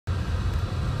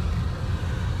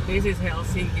This is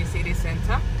Helsinki city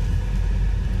center.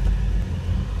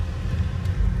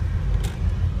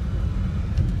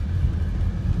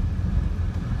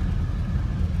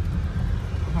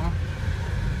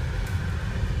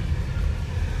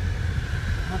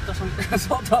 Mutta tuossa on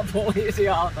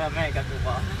sotapoliisiauto ja meikä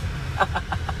kuvaa.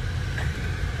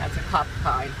 That's a cop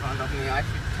car in front of me. I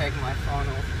should take my phone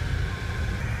off.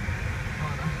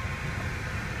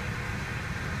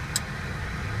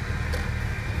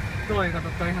 Toi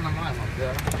ihana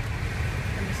maailmanpyörä.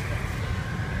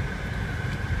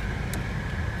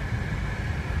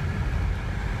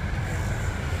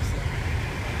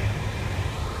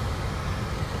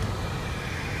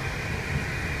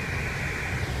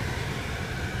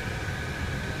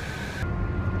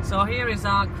 So here is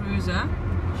our cruiser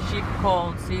ship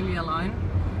called Sini Ariell,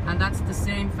 and that's the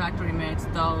same factory makes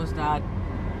those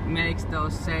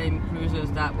same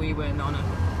cruisers that we went on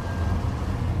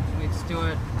with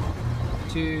Stuart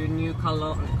to New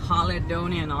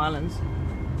Caledonian Islands.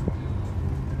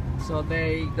 So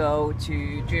they go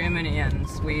to Germany and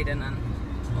Sweden and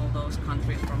all those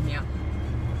countries from here.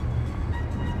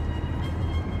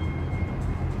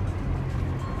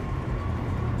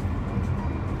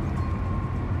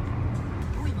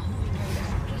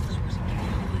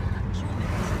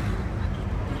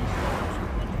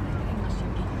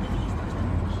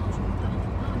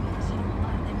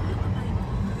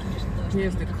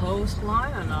 Here's the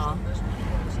coastline and our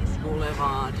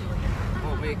boulevard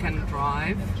where we can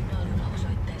drive.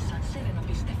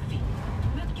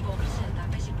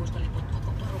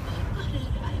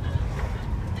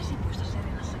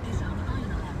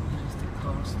 Here's the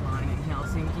coastline in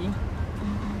Helsinki.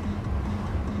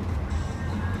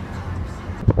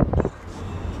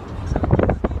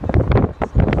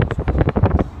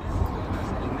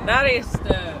 That is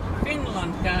the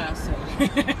Finland castle.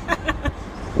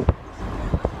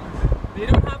 We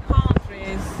don't have palm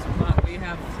trees, but we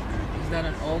have, is that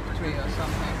an oak tree or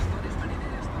something?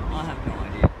 I have no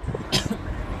idea.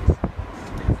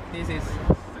 This is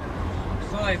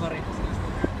Saivari,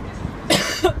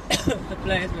 the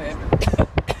place where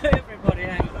everybody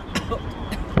hangs out.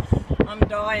 I'm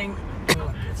dying.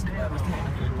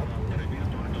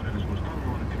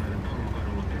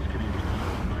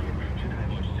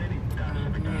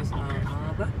 And here's our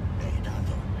harbour.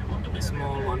 A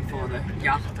small one for the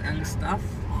yacht and stuff.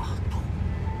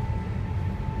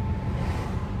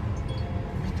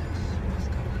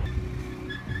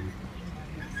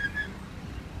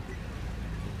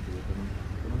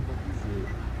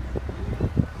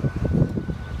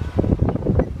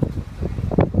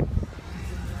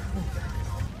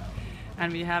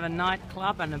 And we have a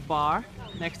nightclub and a bar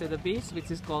next to the beach,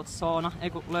 which is called sauna,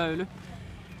 löyly.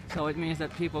 So it means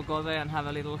that people go there and have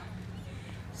a little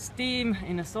steam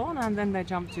in a sauna, and then they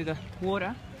jump to the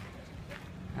water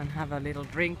and have a little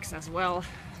drinks as well.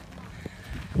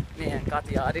 Me and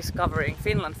Kati are discovering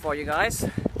Finland for you guys.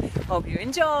 Hope you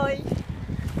enjoy!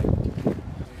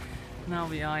 Now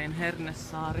we are in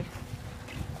Hernesaari.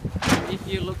 If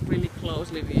you look really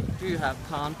closely, we do have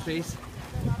palm trees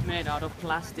made out of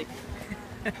plastic.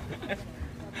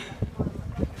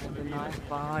 The nice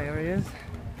bar areas.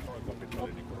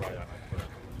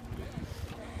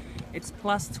 It's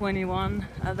plus 21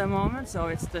 at the moment, so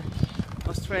it's the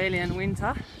Australian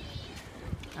winter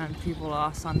and people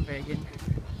are sunbaking,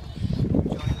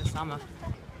 enjoying the summer.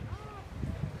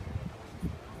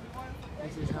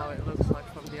 This is how it looks like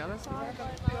from the other side.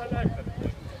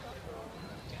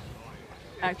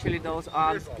 Actually, those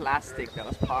aren't plastic,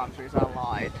 those palm trees are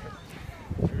light.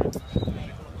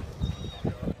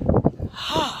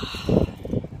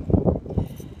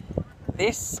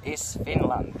 This is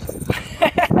Finland.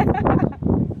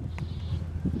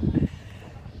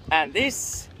 And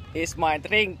this is my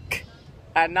drink.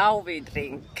 And now we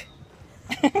drink.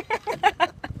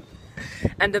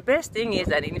 And the best thing is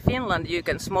that in Finland you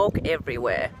can smoke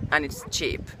everywhere and it's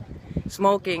cheap.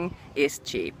 Smoking is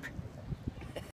cheap.